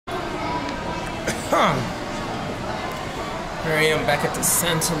Here I am back at the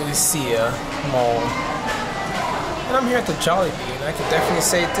Sta Lucia Mall. And I'm here at the Jollibee, and I can definitely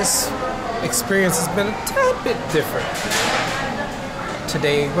say this experience has been a tad bit different.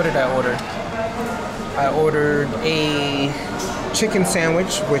 Today, what did I order? I ordered a chicken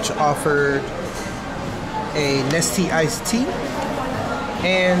sandwich, which offered a Nestea iced tea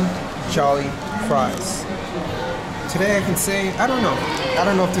and Jolly fries. Today I can say, I don't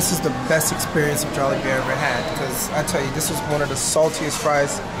know if this is the best experience of Jollibee I ever had, because I tell you, this was one of the saltiest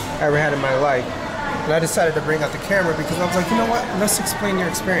fries I ever had in my life. And I decided to bring out the camera because I was like, you know what, let's explain your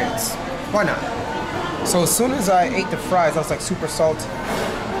experience. Why not? So as soon as I ate the fries, I was like super salty.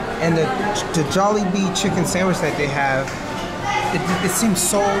 And the Jollibee chicken sandwich that they have, it seemed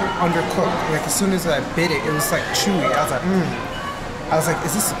so undercooked. Like as soon as I bit it, it was like chewy. I was like,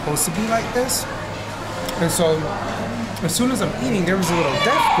 is this supposed to be like this? And so as soon as I'm eating, there was a little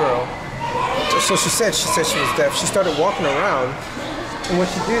deaf girl. So she said she was deaf. She started walking around, and what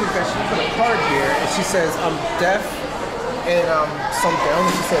she did is that she put a card here, and she says, I'm deaf and something. I don't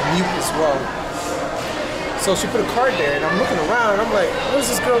know if she said mute as well. So she put a card there, and I'm looking around, and I'm like, what is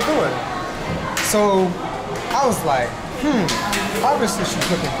this girl doing? So I was like, obviously she's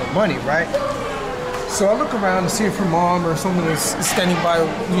looking for money, right? So I look around to see if her mom or someone is standing by,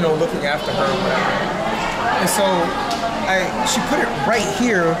 you know, looking after her or whatever. And so she put it right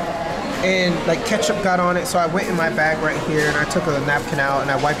here, and like ketchup got on it, so I went in my bag right here, and I took a napkin out,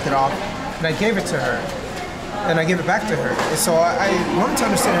 and I wiped it off, and I gave it to her. And I gave it back to her. And so I wanted to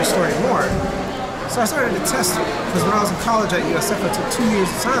understand her story more. So I started to test her, because when I was in college at USF, I took 2 years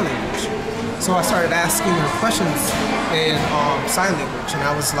of sign language. So I started asking her questions in sign language, and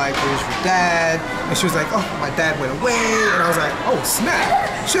I was like, where's your dad? And she was like, oh, my dad went away. And I was like, oh,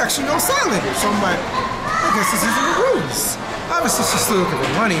 snap. She actually knows sign language. So I'm like, I guess this isn't a ruse. Obviously, she's still looking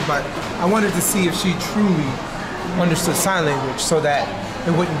for money, but I wanted to see if she truly understood sign language so that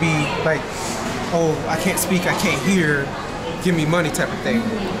it wouldn't be like, oh, I can't speak, I can't hear, give me money type of thing.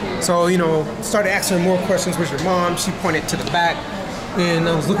 So, you know, started asking her more questions. Where's your mom? She pointed to the back, and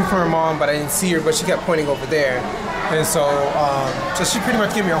I was looking for her mom, but I didn't see her, but she kept pointing over there. And so, so she pretty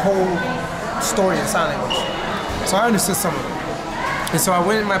much gave me a whole story in sign language. So I understood some of it. And so I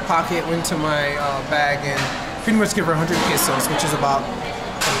went in my pocket, went to my bag, and pretty much gave her 100 pesos, which is about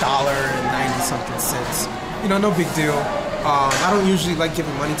 $1.90 something. You know, no big deal. I don't usually like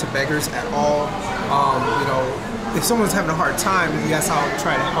giving money to beggars at all. You know, if someone's having a hard time, yes, I'll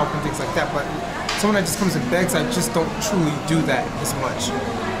try to help and things like that. But someone that just comes and begs, I just don't truly do that as much.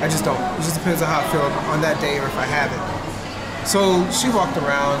 I just don't. It just depends on how I feel on that day or if I have it. So she walked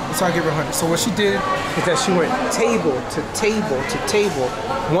around, and so I gave her 100. So what she did is that she went table to table to table,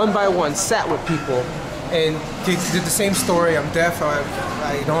 one by one, sat with people, and did the same story. I'm deaf,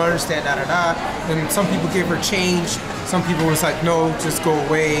 I don't understand, da-da-da. And some people gave her change. Some people was like, no, just go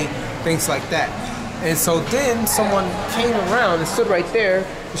away, things like that. And so then someone came around and stood right there.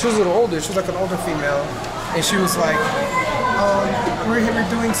 She was a little older. She was like an older female. And she was like, we're here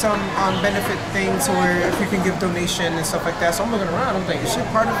doing some benefit things where if we can give donation and stuff like that. So I'm looking around, I'm thinking, is she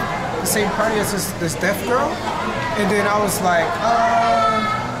part of the same party as this deaf girl? And then I was like,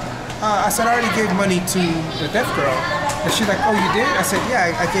 I said, I already gave money to the deaf girl. And she's like, oh, you did? I said,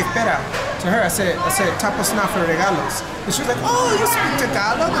 yeah, I gave pera to her. I said, tapos na for regalos. And she was like, oh, you speak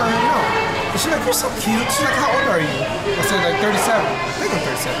Tagalog? I don't know. And she's like, you're so cute. She's like, how old are you? I said, like 37. I think I'm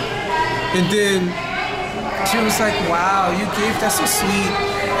 37. And then she was like, wow, you gave, that's so sweet.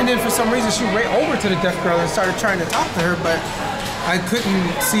 And then for some reason, she ran over to the deaf girl and started trying to talk to her, but I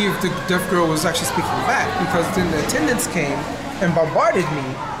couldn't see if the deaf girl was actually speaking back, because then the attendants came and bombarded me.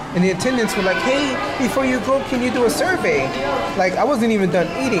 And the attendants were like, hey, before you go, can you do a survey? Like, I wasn't even done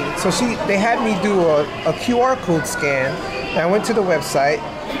eating. So they had me do a QR code scan. And I went to the website,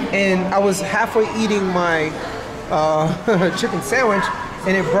 and I was halfway eating my chicken sandwich,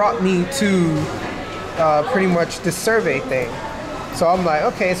 and it brought me to pretty much the survey thing. So I'm like,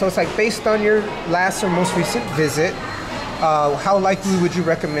 okay, so it's like, based on your last or most recent visit, how likely would you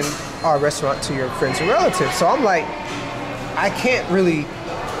recommend our restaurant to your friends and relatives? So I'm like, I can't really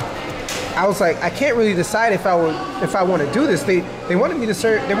decide if I want to do this. They wanted me to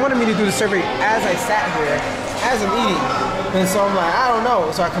do the survey as I sat here, as I'm eating. And so I'm like, I don't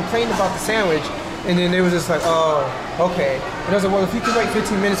know. So I complained about the sandwich, and then they were just like, oh, okay. And I was like, well, if you can wait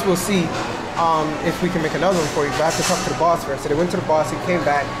 15 minutes, we'll see if we can make another one for you. But I have to talk to the boss first. So they went to the boss, he came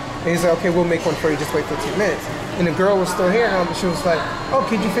back, and he said, okay, we'll make one for you, just wait 15 minutes. And the girl was still here, and she was like, oh,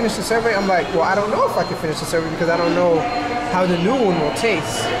 could you finish the survey? I'm like, well, I don't know if I can finish the survey, because I don't know how the new one will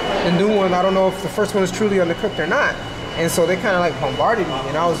taste. The new one, I don't know if the first one is truly undercooked or not. And so they kind of like bombarded me,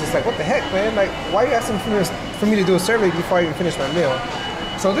 and I was just like, what the heck, man? Like, why are you asking for me to do a survey before I even finish my meal?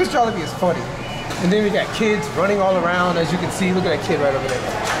 So this Jollibee is funny. And then we got kids running all around, as you can see. Look at that kid right over there.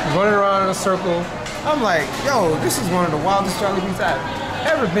 He's running around in a circle. I'm like, yo, this is one of the wildest Jollibees I've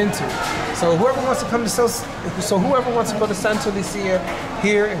ever been to. So whoever wants to come to whoever wants to go to Sta Lucia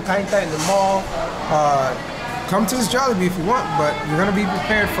here in Cainta in the mall, come to this Jollibee if you want, but you're gonna be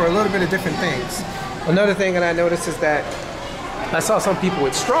prepared for a little bit of different things. Another thing that I noticed is that I saw some people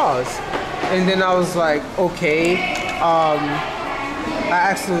with straws, and then I was like, okay. I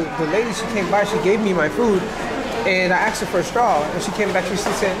asked the lady, she came by, she gave me my food, and I asked her for a straw, and she came back and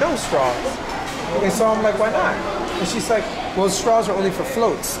she said no straws. And so I'm like, why not? And she's like, well, straws are only for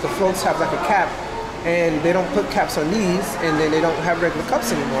floats. The floats have like a cap, and they don't put caps on these, and then they don't have regular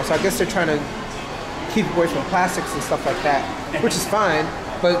cups anymore. So I guess they're trying to keep away from plastics and stuff like that, which is fine.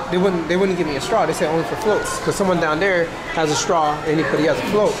 But they wouldn't give me a straw. They said only for floats, because someone down there has a straw and anybody has a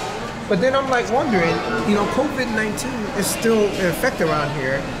float. But then I'm like wondering, you know, COVID-19 is still in effect around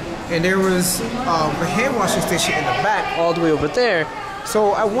here, and there was a hand washing station in the back, all the way over there.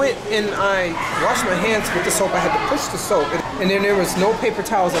 So I went and I washed my hands with the soap. I had to push the soap, and then there was no paper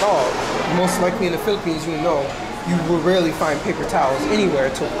towels at all. Most likely in the Philippines, you know, you will rarely find paper towels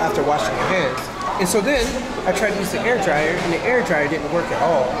anywhere after washing your hands. And so then I tried to use the air dryer, and the air dryer didn't work at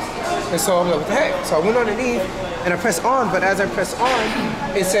all. And so I'm like, what the heck? So I went underneath and I pressed on, but as I pressed on,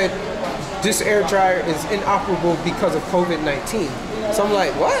 it said, this air dryer is inoperable because of COVID-19. So I'm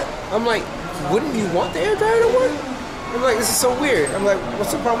like, what? I'm like, wouldn't you want the air dryer to work? I'm like, this is so weird. I'm like,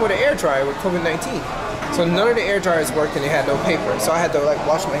 what's the problem with the air dryer with COVID-19? So none of the air dryers worked and they had no paper. So I had to like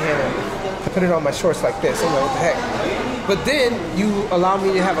wash my hand and put it on my shorts like this. I'm like, what the heck? But then you allow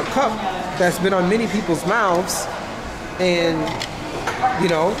me to have a cup that's been on many people's mouths, and you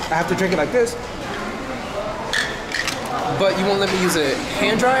know, I have to drink it like this. But you won't let me use a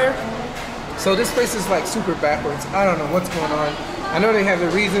hand dryer? So this place is like super backwards. I don't know what's going on. I know they have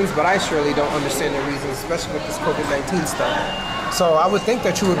their reasons, but I surely don't understand their reasons, especially with this COVID-19 stuff. So I would think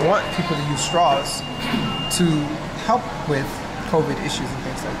that you would want people to use straws to help with COVID issues and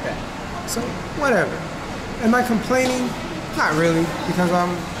things like that. So whatever. Am I complaining? Not really, because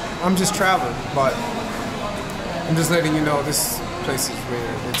I'm just traveling, but I'm just letting you know this place is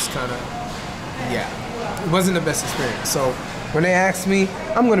weird. It's kind of, yeah, it wasn't the best experience. So when they ask me,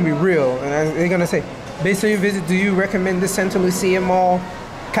 I'm gonna be real, and they're gonna say, based on your visit, do you recommend this Sta Lucia Mall,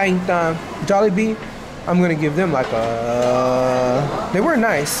 Cainta, Jollibee? I'm gonna give them like a, they were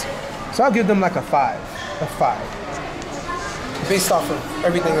nice, so I'll give them like a 5, based off of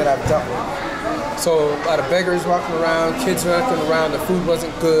everything that I've dealt with. So a lot of beggars walking around, kids walking around, the food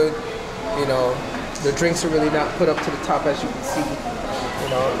wasn't good, you know, the drinks are really not put up to the top, as you can see, you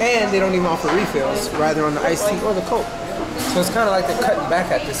know, and they don't even offer refills, rather on the iced tea or the Coke. So it's kind of like they're cutting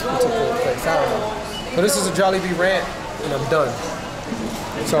back at this particular place, I don't know. So this is a Jollibee rant, and I'm done.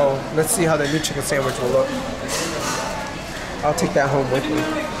 So let's see how the new chicken sandwich will look. I'll take that home with me.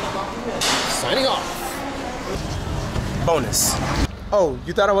 Signing off. Bonus. Oh,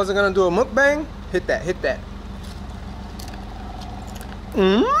 you thought I wasn't gonna do a mukbang? Hit that, hit that.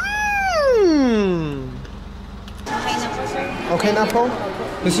 Mmm. Okay na po?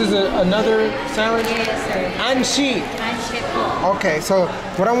 This is another sandwich? Yes, sir. Anshi. Okay, so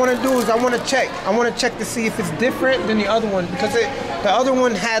what I want to do is I want to check to see if it's different than the other one, because the other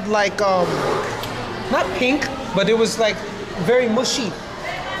one had like not pink, but it was like very mushy.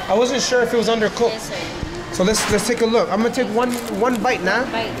 I wasn't sure if it was undercooked. Yes, sir. So let's take a look. I'm gonna take one bite now.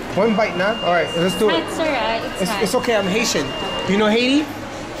 One bite now. All right, let's do it. It's alright. It's okay. I'm Haitian. You know Haiti?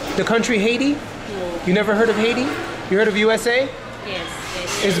 The country Haiti? No. You never heard of Haiti? You heard of USA? Yes.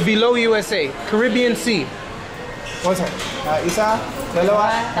 It's below USA, Caribbean Sea. One time. Isa,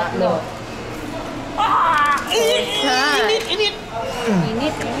 dalawa, tatlo. Init.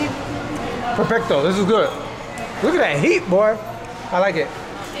 Perfecto. This is good. Look at that heat, boy. I like it.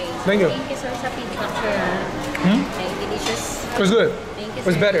 Okay. Thank you. Thank you, sir, sa picture. Okay, delicious. It's good. Thank you,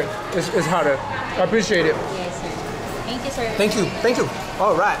 It's sir. better. It's hotter. I appreciate it. Yes, sir. Thank you, sir. Thank you.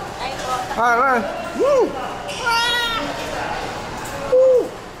 All right. All right. Woo. Woo.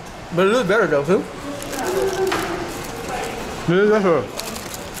 But it is better though, too. This is better.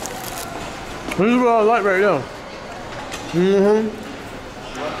 This is what I like right now.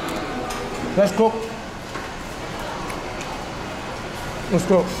 Let's cook. Let's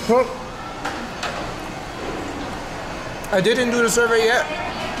go. Cook. I didn't do the survey yet,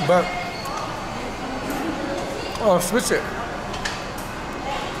 but I'll switch it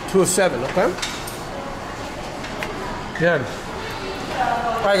to a 7, okay? Yeah.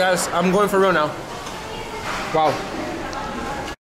 Alright guys, I'm going for real now. Wow.